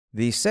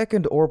The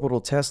second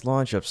orbital test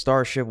launch of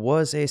Starship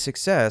was a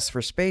success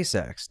for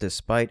SpaceX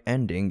despite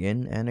ending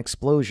in an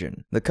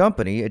explosion. The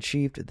company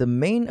achieved the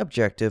main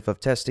objective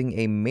of testing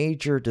a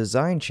major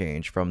design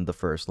change from the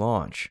first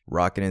launch.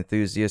 Rocket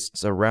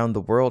enthusiasts around the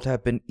world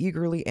have been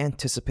eagerly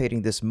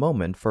anticipating this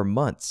moment for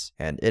months,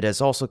 and it has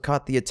also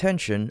caught the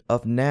attention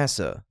of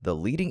NASA, the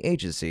leading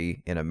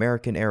agency in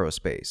American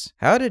aerospace.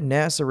 How did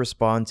NASA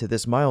respond to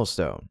this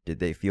milestone? Did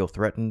they feel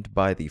threatened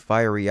by the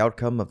fiery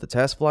outcome of the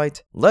test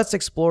flight? Let's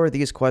explore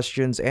these questions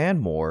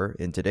and more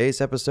in today's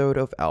episode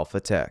of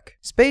Alpha Tech.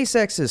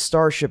 SpaceX's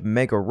Starship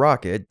mega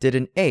rocket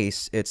didn't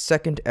ace its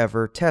second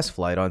ever test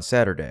flight on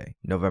Saturday,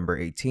 November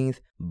 18th,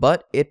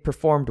 but it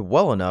performed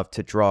well enough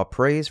to draw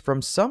praise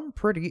from some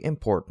pretty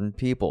important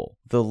people.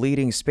 The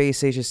leading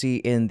space agency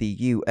in the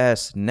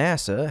US,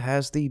 NASA,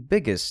 has the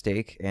biggest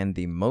stake and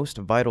the most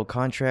vital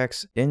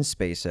contracts in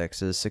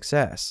SpaceX's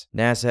success.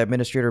 NASA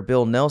Administrator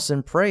Bill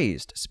Nelson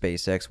praised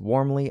SpaceX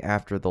warmly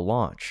after the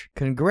launch.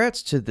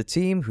 "Congrats to the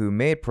team who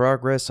made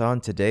progress on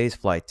today's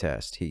flight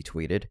test," he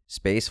tweeted.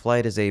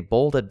 "Spaceflight is a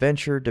bold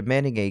adventure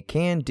demanding a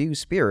can-do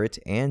spirit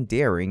and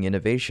daring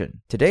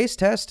innovation. Today's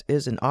test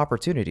is an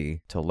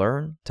opportunity to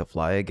learn to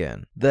fly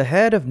again." The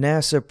head of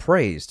NASA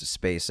praised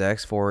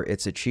SpaceX for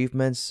its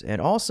achievements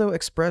and also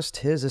expressed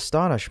his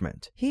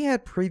astonishment. He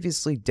had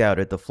previously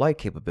doubted the flight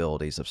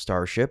capabilities of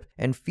Starship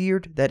and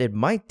feared that it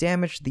might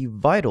damage the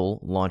vital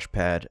launch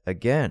pad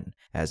again,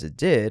 as it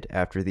did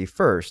after the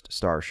first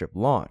Starship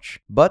launch.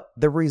 But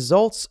the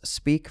results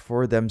speak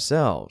for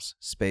themselves.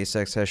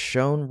 SpaceX has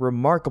shown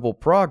remarkable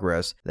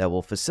progress that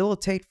will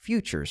facilitate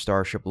future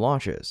Starship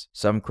launches.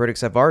 Some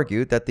critics have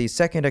argued that the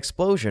second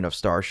explosion of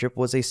Starship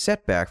was a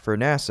setback for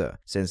NASA,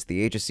 since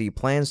the agency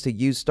plans to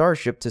use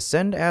Starship to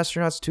send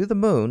astronauts to the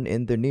moon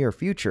in the near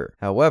future.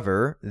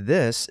 However,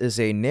 this is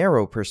a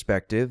narrow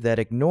perspective that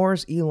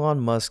ignores Elon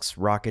Musk's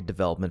rocket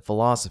development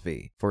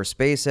philosophy. For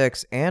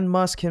SpaceX and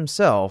Musk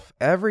himself,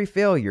 every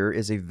failure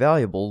is a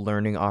valuable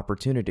learning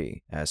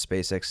opportunity. As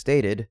SpaceX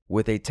stated,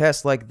 "With a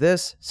test like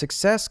this,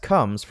 success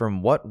comes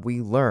from what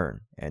we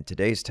learn, and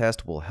today's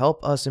test will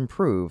help us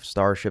improve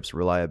Starship's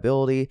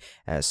reliability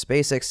as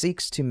SpaceX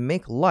seeks to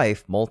make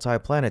life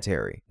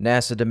multiplanetary."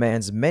 NASA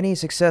demands many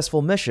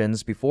successful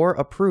missions before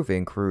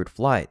approving crewed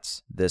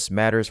flights. This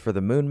matters for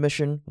the moon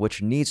mission,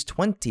 which needs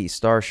 20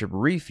 Starship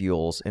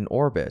refuels in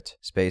orbit.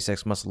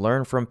 SpaceX must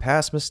learn from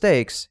past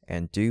mistakes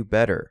and do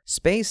better.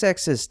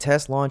 SpaceX's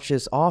test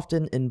launches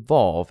often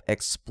involve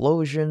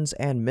explosions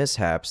and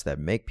mishaps that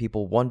make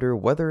people wonder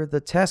whether the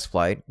test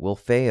flight will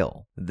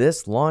fail.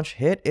 This launch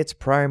hit its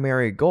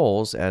primary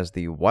goals, as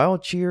the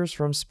wild cheers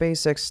from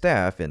SpaceX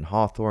staff in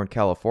Hawthorne,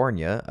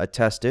 California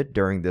attested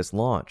during this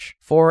launch.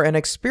 For an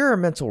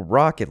experimental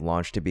rocket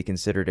launch to be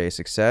considered a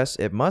success,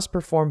 it must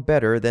perform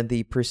better than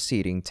the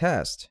preceding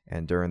test.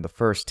 And during the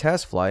first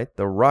test flight,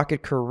 the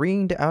rocket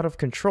careened out of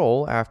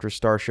control after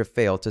Starship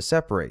failed to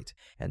separate,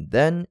 and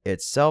then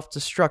it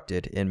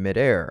self-destructed in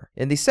midair.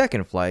 In the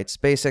second flight,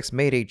 SpaceX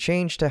made a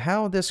change to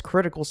how this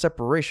critical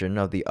separation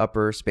of the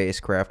upper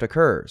spacecraft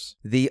occurs.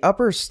 The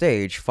upper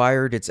stage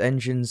fired its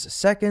engines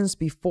seconds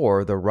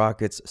before the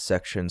rocket's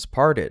sections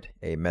parted,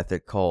 a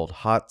method called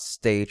hot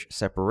stage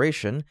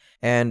separation,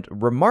 and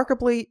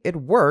remarkably, it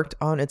worked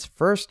on its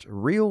first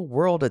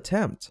real-world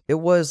attempt. It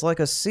was like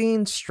a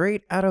scene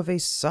straight out of a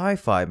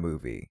sci-fi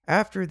movie.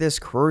 After this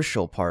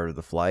crucial part of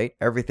the flight,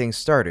 everything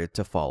started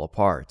to fall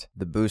apart.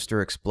 The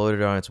booster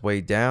exploded on its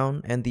way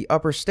down, and the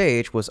upper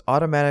stage was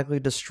automatically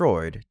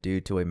destroyed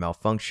due to a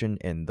malfunction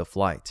in the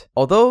flight.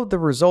 Although the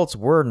results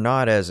were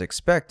not as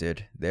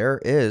expected, there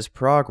is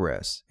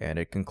progress, and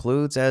it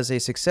concludes as a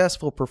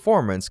successful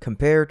performance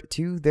compared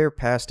to their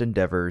past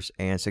endeavors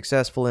and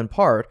successful in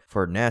part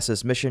for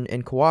NASA's mission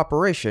in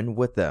cooperation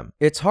with them.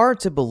 It's hard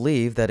to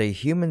believe that a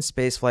human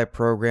spaceflight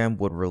program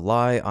would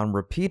rely on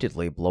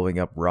repeatedly blowing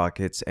up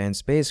rockets and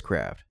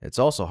spacecraft. It's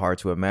also hard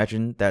to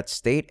imagine that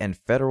state and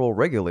federal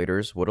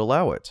regulators would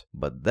allow it.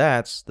 But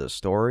that's the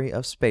story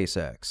of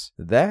SpaceX.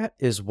 That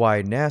is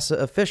why NASA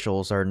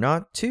officials are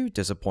not too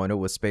disappointed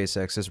with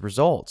SpaceX's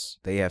results.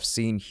 They have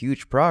seen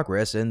huge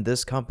progress in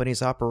this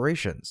company's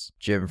operations.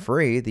 Jim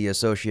Free, the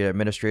Associate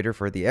Administrator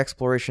for the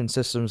Exploration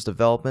Systems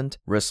Development,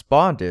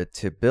 responded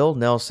to Bill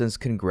Nelson's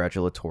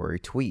congratulatory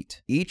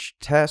tweet. "Each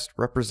test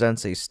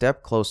represents a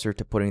step closer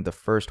to putting the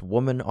first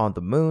woman on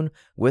the moon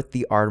with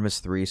the Artemis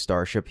 3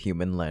 Starship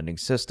human landing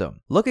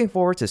system. Looking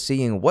forward to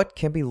seeing what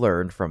can be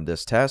learned from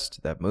this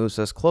test that moves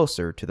us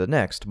closer to the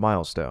next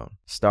milestone."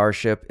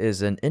 Starship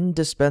is an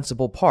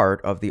indispensable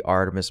part of the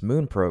Artemis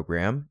moon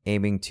program,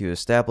 aiming to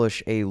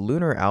establish a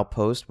lunar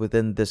outpost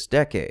within this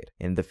decade.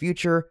 In the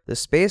future, the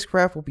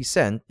spacecraft will be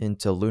sent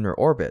into lunar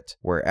orbit,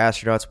 where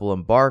astronauts will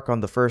embark on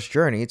the first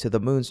journey to the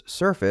moon's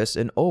surface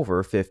in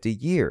over 50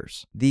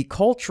 years. The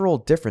cultural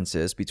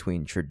differences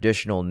between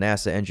traditional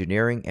NASA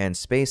engineering and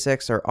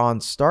SpaceX are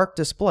on stark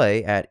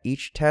display at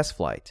each test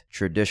flight.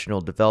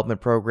 Traditional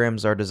development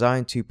programs are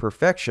designed to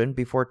perfection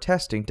before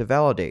testing to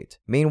validate.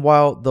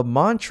 Meanwhile, the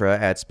mantra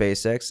at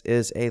SpaceX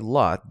is a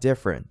lot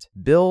different.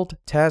 Build,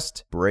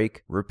 test,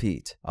 break,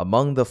 repeat.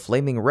 Among the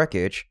flaming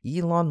wreckage,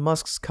 Elon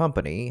Musk's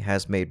company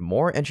has made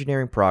more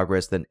engineering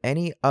progress than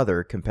any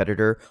other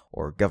competitor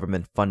or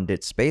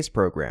government-funded space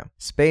program.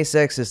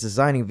 SpaceX is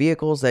designing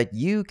vehicles that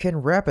you can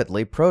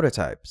rapidly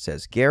prototype,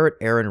 says Garrett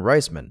Aaron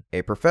Reisman,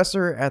 a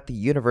professor at the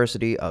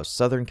University of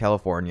Southern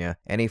California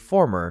and a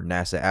former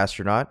NASA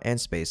astronaut and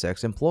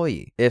SpaceX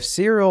employee. If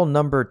serial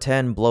number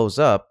 10 blows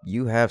up,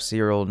 you have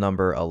serial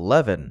number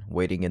 11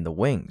 waiting in the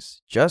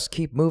wings. Just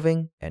keep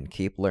moving and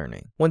keep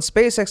learning. When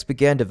SpaceX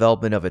began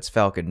development of its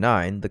Falcon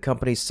 9, the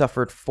company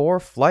suffered 4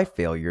 flight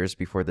failures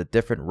before the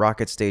different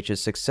rocket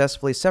stages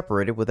successfully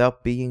separated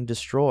without being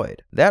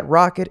destroyed. That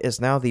rocket is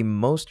now the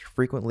most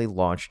frequently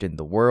launched in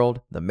the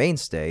world, the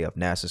mainstay of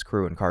NASA's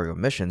crew and cargo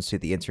missions to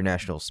the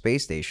International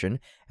Space Station,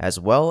 as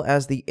well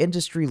as the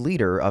industry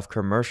leader of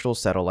commercial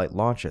satellite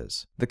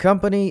launches. The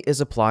company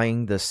is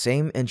applying the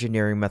same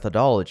engineering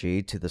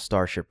methodology to the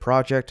Starship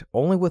project,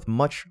 only with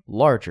much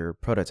larger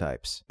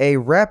prototypes. A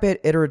rapid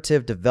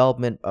iterative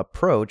development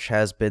approach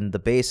has been the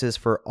basis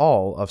for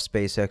all of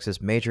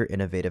SpaceX's major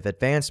innovative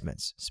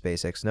advancements,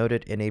 SpaceX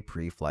noted in a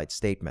pre-flight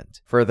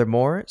statement.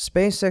 Furthermore,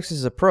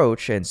 SpaceX's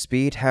approach and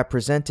speed have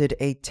presented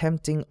a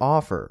tempting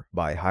offer.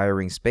 By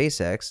hiring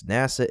SpaceX,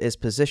 NASA is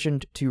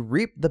positioned to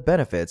reap the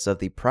benefits of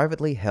the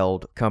privately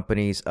held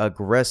company's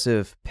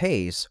aggressive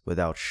pace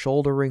without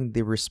shouldering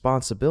the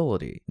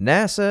responsibility.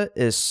 NASA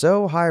is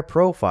so high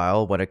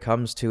profile when it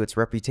comes to its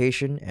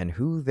reputation and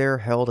who they're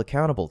held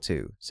accountable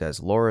to,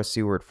 says Laura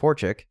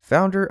Seward-Forczyk,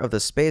 founder of the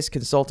space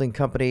consulting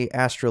company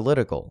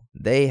Astrolytical.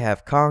 They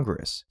have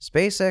Congress.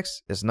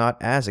 SpaceX is not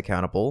as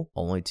accountable,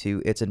 only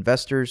to its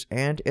investors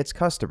and its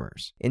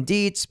customers.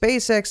 Indeed,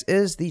 SpaceX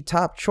is the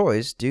top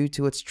choice due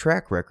to its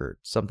track record,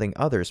 something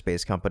other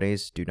space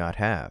companies do not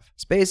have.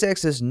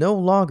 SpaceX is no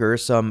longer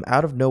some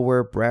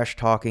out-of-nowhere,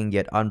 brash-talking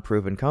yet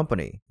unproven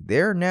company.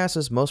 They're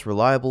NASA's most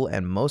reliable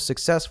and most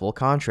successful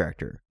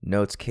contractor,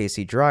 notes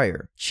Casey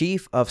Dreyer,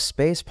 chief of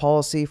space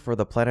policy for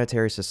the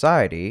Planetary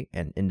Society,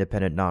 an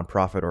independent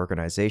nonprofit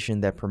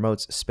organization that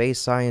promotes space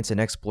science and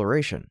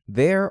exploration.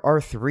 There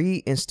are 3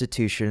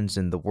 institutions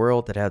in the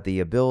world that have the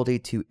ability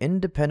to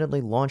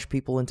independently launch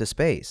people into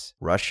space: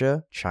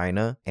 Russia,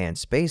 China, and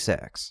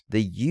SpaceX.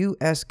 The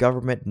US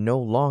government no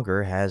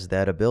longer has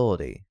that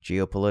ability.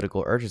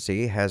 Geopolitical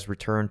urgency has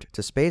returned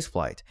to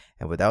spaceflight,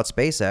 and without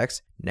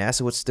SpaceX,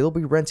 NASA would still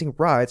be renting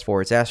rides for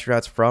its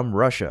astronauts from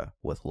Russia,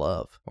 with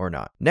love or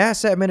not.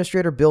 NASA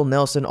Administrator Bill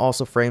Nelson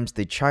also frames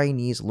the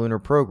Chinese lunar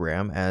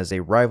program as a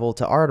rival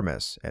to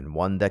Artemis, and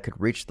one that could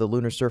reach the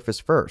lunar surface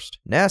first.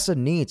 NASA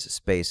needs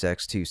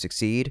SpaceX to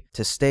succeed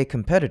to stay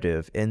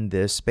competitive in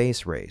this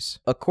space race.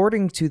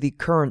 According to the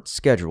current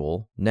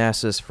schedule,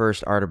 NASA's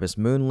first Artemis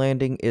moon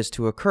landing is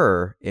to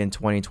occur in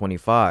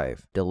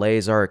 2025.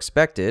 Delays are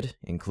expected,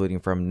 including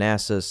from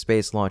NASA's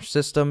Space Launch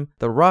System,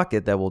 the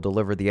rocket that will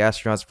deliver the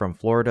astronauts from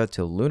Florida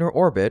to lunar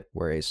orbit,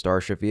 where a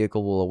Starship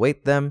vehicle will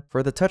await them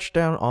for the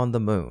touchdown on the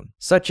moon.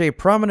 Such a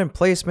prominent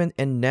placement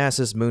in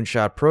NASA's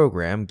moonshot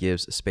program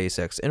gives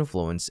SpaceX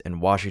influence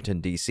in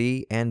Washington,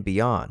 D.C. and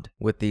beyond.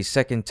 With the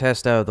second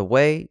test out of the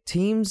way,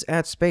 teams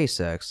at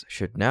SpaceX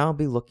should now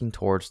be looking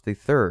towards the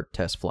third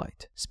test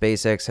flight.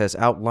 SpaceX has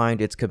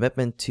outlined its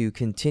commitment to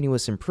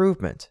continuous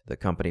improvement. The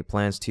company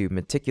plans to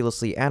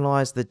meticulously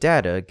analyze the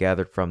data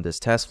gathered from this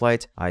test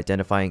flight,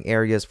 identifying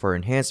areas for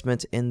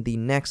enhancement in the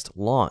next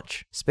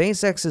launch.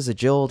 SpaceX's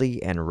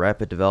agility and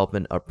rapid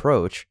development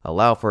approach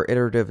allow for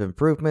iterative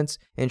improvements,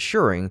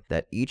 ensuring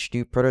that each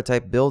new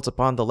prototype builds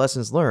upon the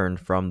lessons learned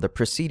from the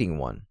preceding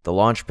one. The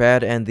launch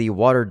pad and the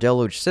water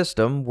deluge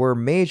system were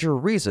major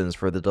reasons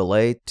for the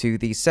delay to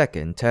the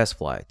second test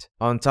flight.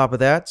 On top of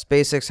that,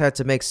 SpaceX had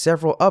to make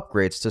several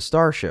upgrades to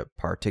Starship,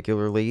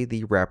 particularly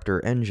the Raptor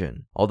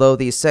engine. Although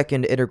the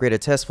second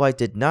integrated test flight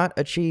did not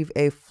achieve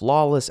a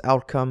flawless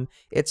outcome,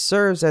 it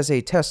serves as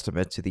a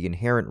testament to the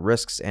inherent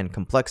risks and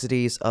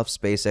complexities of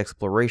space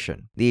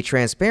exploration. The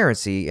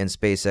transparency in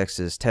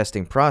SpaceX's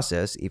testing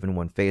process, even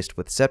when faced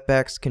with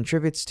setbacks,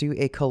 contributes to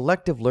a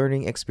collective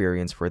learning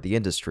experience for the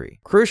industry.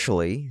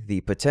 Crucially,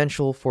 the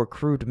potential for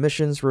crewed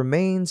missions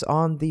remains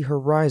on the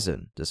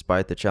horizon.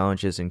 Despite the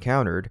challenges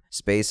encountered,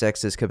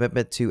 SpaceX's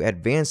commitment to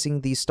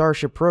advancing the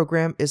Starship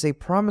program is a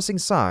promising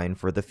sign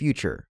for the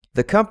future.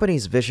 The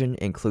company's vision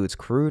includes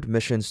crewed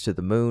missions to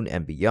the moon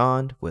and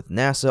beyond, with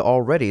NASA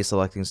already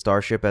selecting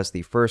Starship as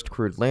the first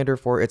crewed lander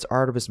for its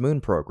Artemis moon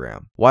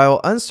program.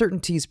 While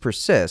uncertainties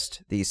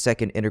persist, the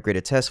second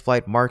integrated test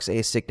flight marks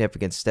a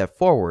significant step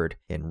forward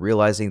in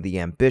realizing the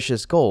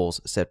ambitious goals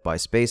set by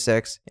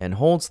SpaceX and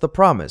holds the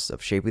promise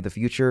of shaping the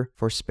future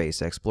for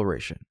space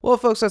exploration. Well,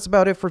 folks, that's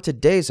about it for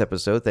today's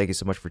episode. Thank you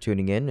so much for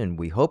tuning in, and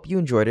we hope you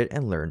enjoyed it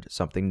and learned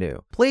something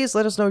new. Please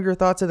let us know your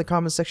thoughts in the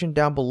comment section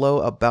down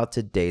below about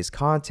today's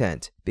content,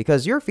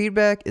 because your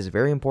feedback is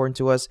very important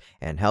to us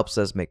and helps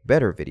us make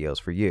better videos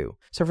for you.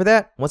 So for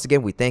that, once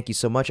again, we thank you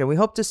so much, and we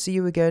hope to see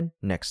you again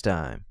next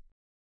time.